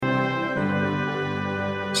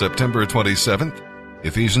September 27th,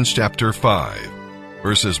 Ephesians chapter 5,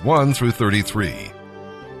 verses 1 through 33.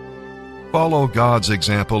 Follow God's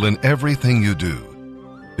example in everything you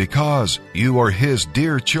do, because you are His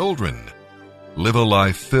dear children. Live a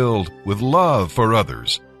life filled with love for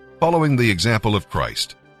others, following the example of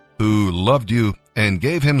Christ, who loved you and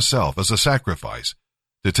gave Himself as a sacrifice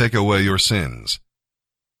to take away your sins.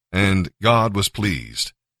 And God was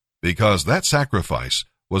pleased, because that sacrifice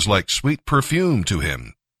was like sweet perfume to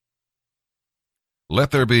Him.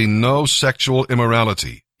 Let there be no sexual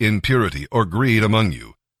immorality, impurity, or greed among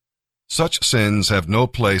you. Such sins have no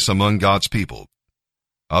place among God's people.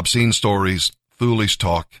 Obscene stories, foolish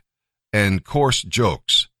talk, and coarse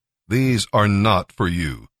jokes, these are not for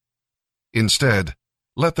you. Instead,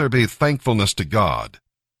 let there be thankfulness to God.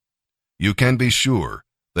 You can be sure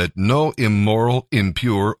that no immoral,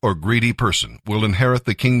 impure, or greedy person will inherit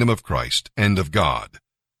the kingdom of Christ and of God.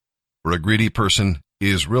 For a greedy person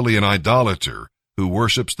is really an idolater who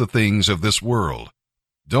worships the things of this world.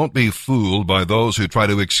 Don't be fooled by those who try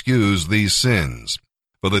to excuse these sins,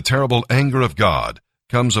 for the terrible anger of God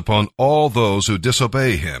comes upon all those who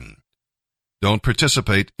disobey Him. Don't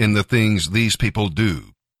participate in the things these people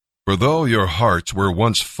do. For though your hearts were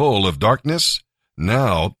once full of darkness,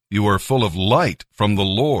 now you are full of light from the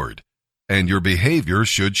Lord, and your behavior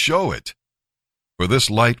should show it. For this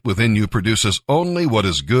light within you produces only what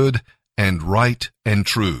is good and right and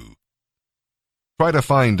true. Try to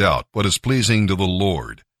find out what is pleasing to the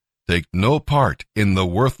Lord. Take no part in the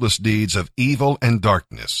worthless deeds of evil and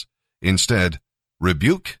darkness. Instead,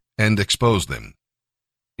 rebuke and expose them.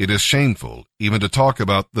 It is shameful even to talk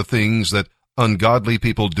about the things that ungodly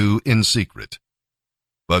people do in secret.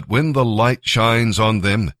 But when the light shines on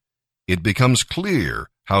them, it becomes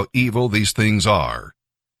clear how evil these things are.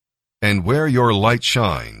 And where your light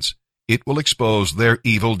shines, it will expose their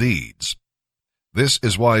evil deeds. This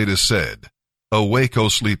is why it is said, "Awake, O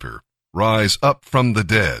sleeper, rise up from the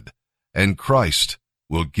dead, and Christ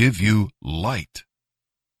will give you light."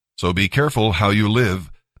 So be careful how you live,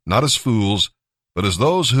 not as fools, but as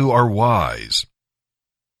those who are wise.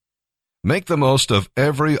 Make the most of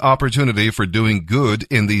every opportunity for doing good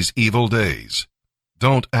in these evil days.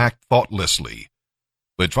 Don't act thoughtlessly,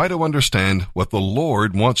 but try to understand what the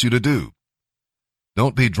Lord wants you to do.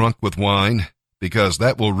 Don't be drunk with wine, because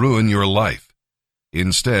that will ruin your life.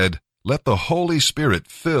 Instead, let the Holy Spirit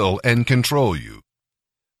fill and control you.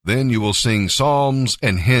 Then you will sing psalms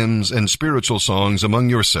and hymns and spiritual songs among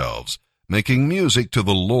yourselves, making music to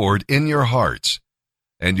the Lord in your hearts.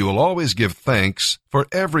 And you will always give thanks for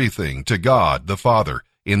everything to God the Father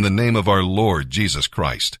in the name of our Lord Jesus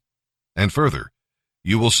Christ. And further,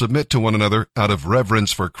 you will submit to one another out of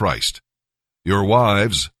reverence for Christ. Your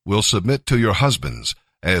wives will submit to your husbands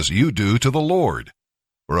as you do to the Lord.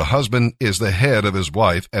 For a husband is the head of his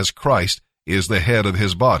wife as Christ is the head of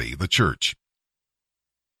his body, the church.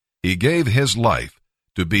 He gave his life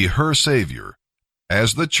to be her Savior.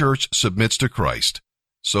 As the church submits to Christ,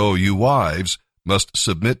 so you wives must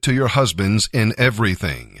submit to your husbands in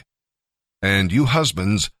everything. And you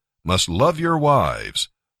husbands must love your wives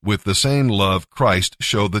with the same love Christ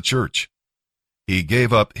showed the church. He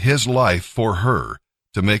gave up his life for her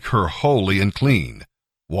to make her holy and clean,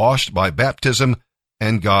 washed by baptism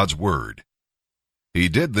and God's word. He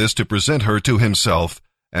did this to present her to himself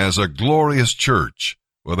as a glorious church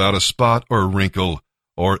without a spot or wrinkle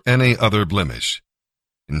or any other blemish.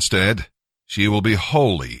 Instead, she will be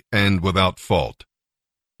holy and without fault.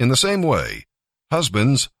 In the same way,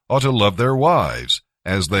 husbands ought to love their wives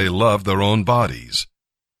as they love their own bodies.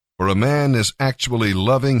 For a man is actually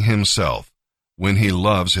loving himself when he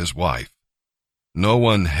loves his wife. No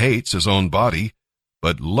one hates his own body,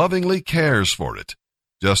 but lovingly cares for it,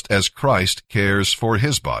 just as Christ cares for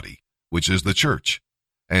his body, which is the church,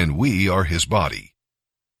 and we are his body.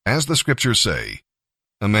 As the scriptures say,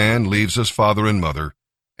 a man leaves his father and mother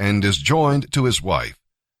and is joined to his wife,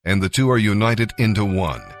 and the two are united into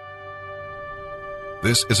one.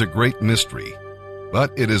 This is a great mystery,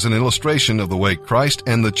 but it is an illustration of the way Christ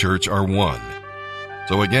and the church are one.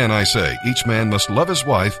 So again I say, each man must love his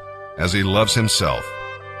wife as he loves himself,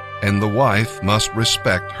 and the wife must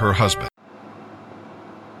respect her husband.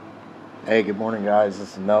 Hey, good morning, guys.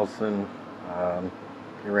 This is Nelson.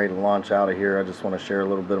 Get ready to launch out of here. I just want to share a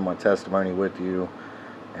little bit of my testimony with you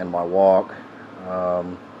and my walk.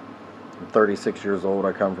 I'm 36 years old.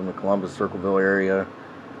 I come from the Columbus Circleville area.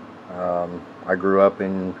 I grew up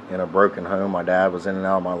in a broken home. My dad was in and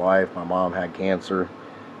out of my life. My mom had cancer.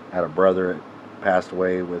 I had a brother that passed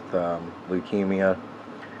away with leukemia.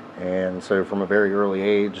 And so from a very early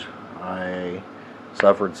age, I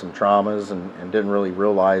suffered some traumas and didn't really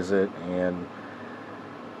realize it. And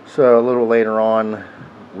So a little later on,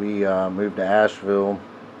 we moved to Asheville,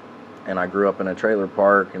 and I grew up in a trailer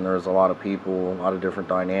park, and there was a lot of people, a lot of different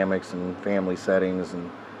dynamics and family settings,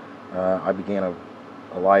 and I began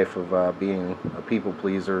a life of being a people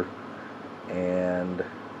pleaser, and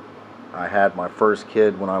I had my first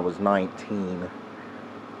kid when I was 19.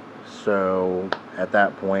 So at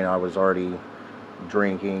that point, I was already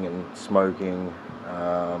drinking and smoking.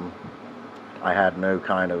 I had no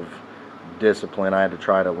kind of discipline. I had to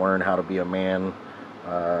try to learn how to be a man,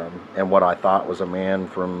 and what I thought was a man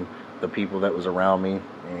from the people that was around me,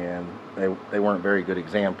 and they weren't very good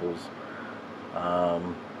examples.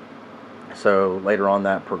 So later on,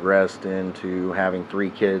 that progressed into having 3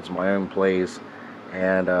 kids, my own place,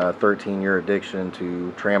 and a 13-year addiction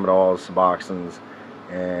to Tramadol, Suboxones,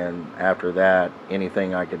 and after that,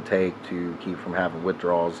 anything I could take to keep from having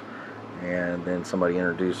withdrawals. And then somebody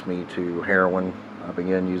introduced me to heroin. I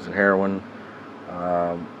began using heroin,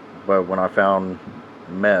 but when I found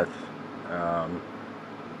meth,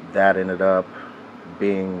 that ended up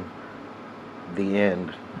being the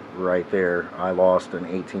end right there. I lost an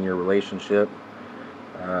 18-year relationship,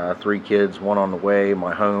 3 kids, 1 on the way,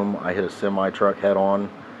 my home. I hit a semi-truck head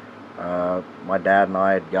on. My dad and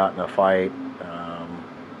I had gotten in a fight,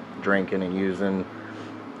 drinking and using.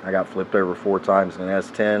 I got flipped over 4 times in an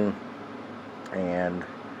S10 and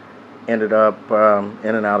ended up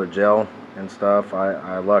in and out of jail and stuff.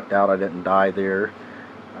 I lucked out. I didn't die there.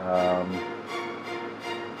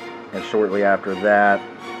 And shortly after that,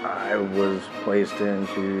 I was placed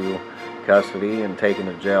into custody and taken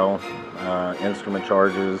to jail. Instrument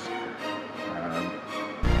charges,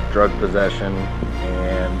 drug possession,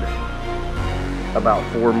 and about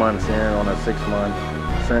 4 months in on a 6-month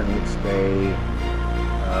sentence,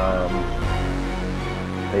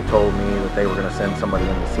 they told me that they were going to send somebody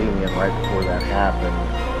in to see me, and right before that happened,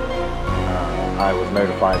 I was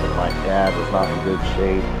notified that my dad was not in good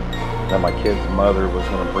shape, that my kid's mother was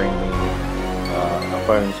going to bring me a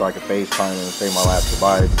phone so I could FaceTime him and say my last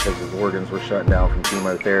goodbyes because his organs were shutting down from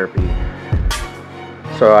chemotherapy.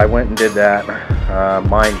 So I went and did that.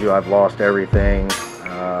 Mind you, I've lost everything,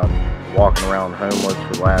 walking around homeless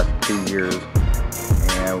for the last 2 years.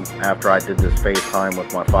 And after I did this FaceTime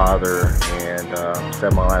with my father and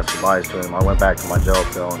said my last goodbyes to him, I went back to my jail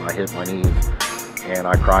cell and I hit my knees and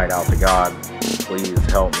I cried out to God, please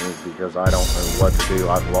help me, because I don't know what to do.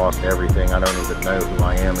 I've lost everything. I don't even know who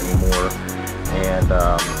I am anymore. And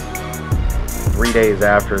 3 days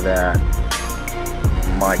after that,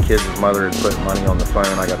 my kid's mother had put money on the phone.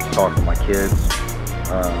 I got to talk to my kids.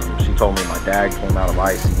 She told me my dad came out of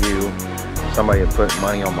ICU. Somebody had put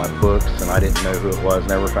money on my books, and I didn't know who it was,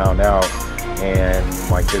 never found out. And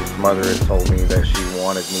my kid's mother had told me that she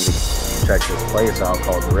wanted me to check this place out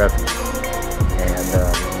called The Refuge. And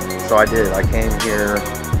so I did. I came here,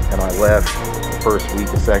 and I left the first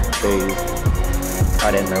week of second phase.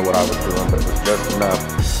 I didn't know what I was doing, but it was just enough to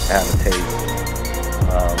have a taste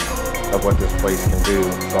of what this place can do.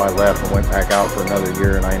 So I left and went back out for another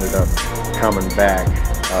year, and I ended up coming back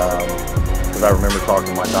because I remember talking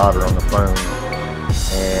to my daughter on the phone,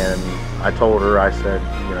 and I told her, I said,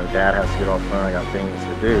 you know, Dad has to get off the phone, I got things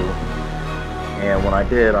to do. And when I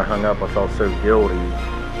did, I hung up. I felt so guilty.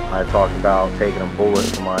 I talked about taking a bullet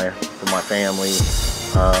for my family,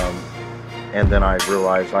 and then I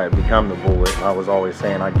realized I had become the bullet. I was always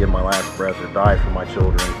saying I'd give my last breath or die for my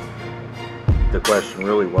children. The question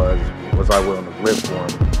really was I willing to live for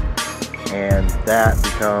them? And that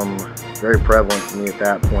became very prevalent to me at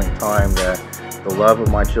that point in time, that the love of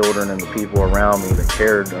my children and the people around me that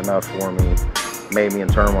cared enough for me made me in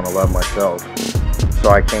turn want to love myself. So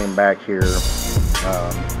I came back here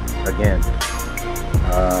again,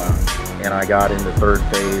 and I got into third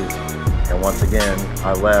phase, and once again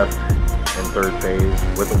I left in third phase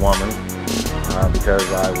with a woman because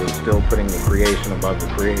I was still putting the creation above the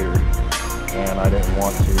creator, and I didn't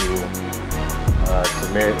want to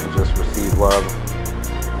submit and just receive love.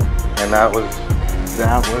 And that was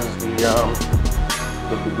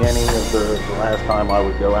the beginning of the last time I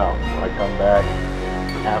would go out. I come back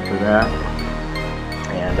after that,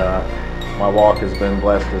 and my walk has been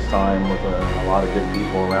blessed this time with a lot of good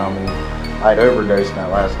people around me. I had overdosed that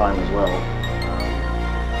last time as well,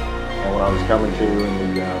 and when I was coming to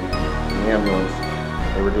in the ambulance,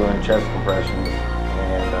 they were doing chest compressions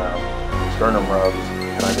and sternum rubs,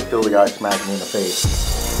 and I could feel the guy smacking me in the face.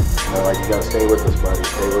 And they're like, you gotta stay with us, buddy,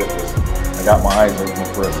 stay with us. I got my eyes open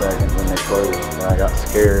for a second, then they closed, and I got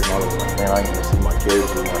scared, and I was like, man, I ain't gonna see my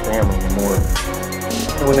kids or my family anymore.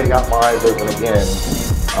 And when they got my eyes open again,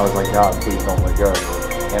 I was like, God, please don't let go.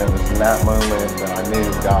 And it was in that moment that I knew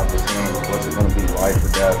God was saying, what's it gonna be, life or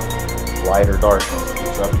death, light or darkness? He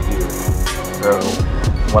up to here. So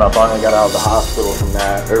when I finally got out of the hospital from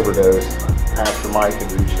that overdose, Pastor Mike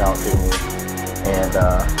had reached out to me, and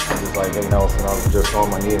he was like, "Hey Nelson, I was just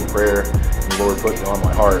on my knee in prayer, and the Lord put you on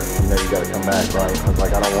my heart. You know, you got to come back, right?" I was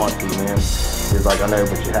like, "I don't want to, man." He was like, "I know,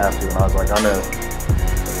 but you have to." And I was like, "I know."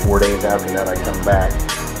 4 days after that, I come back,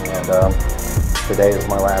 and today is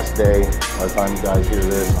my last day. By the time you guys hear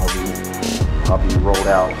this, I'll be rolled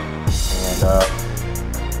out. And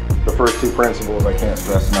the first two principles I can't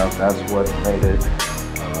stress enough. That's what made it.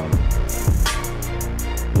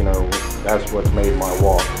 That's what's made my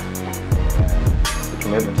walk. And the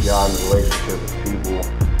commitment to God and the relationship with people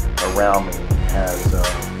around me has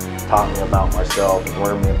taught me about myself and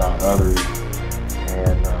learned me about others.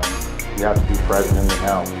 And you have to be present in the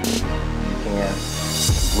now. You can't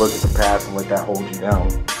look at the past and let that hold you down.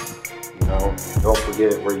 You know, don't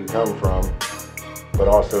forget where you come from, but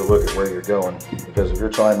also look at where you're going. Because if you're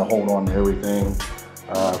trying to hold on to everything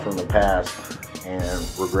from the past and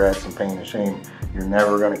regrets and pain and shame, you're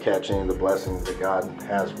never going to catch any of the blessings that God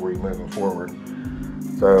has for you moving forward.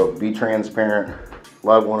 So be transparent,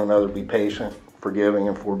 love one another, be patient, forgiving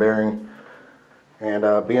and forbearing, and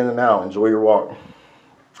be in the now. Enjoy your walk.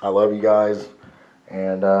 I love you guys,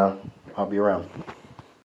 and I'll be around.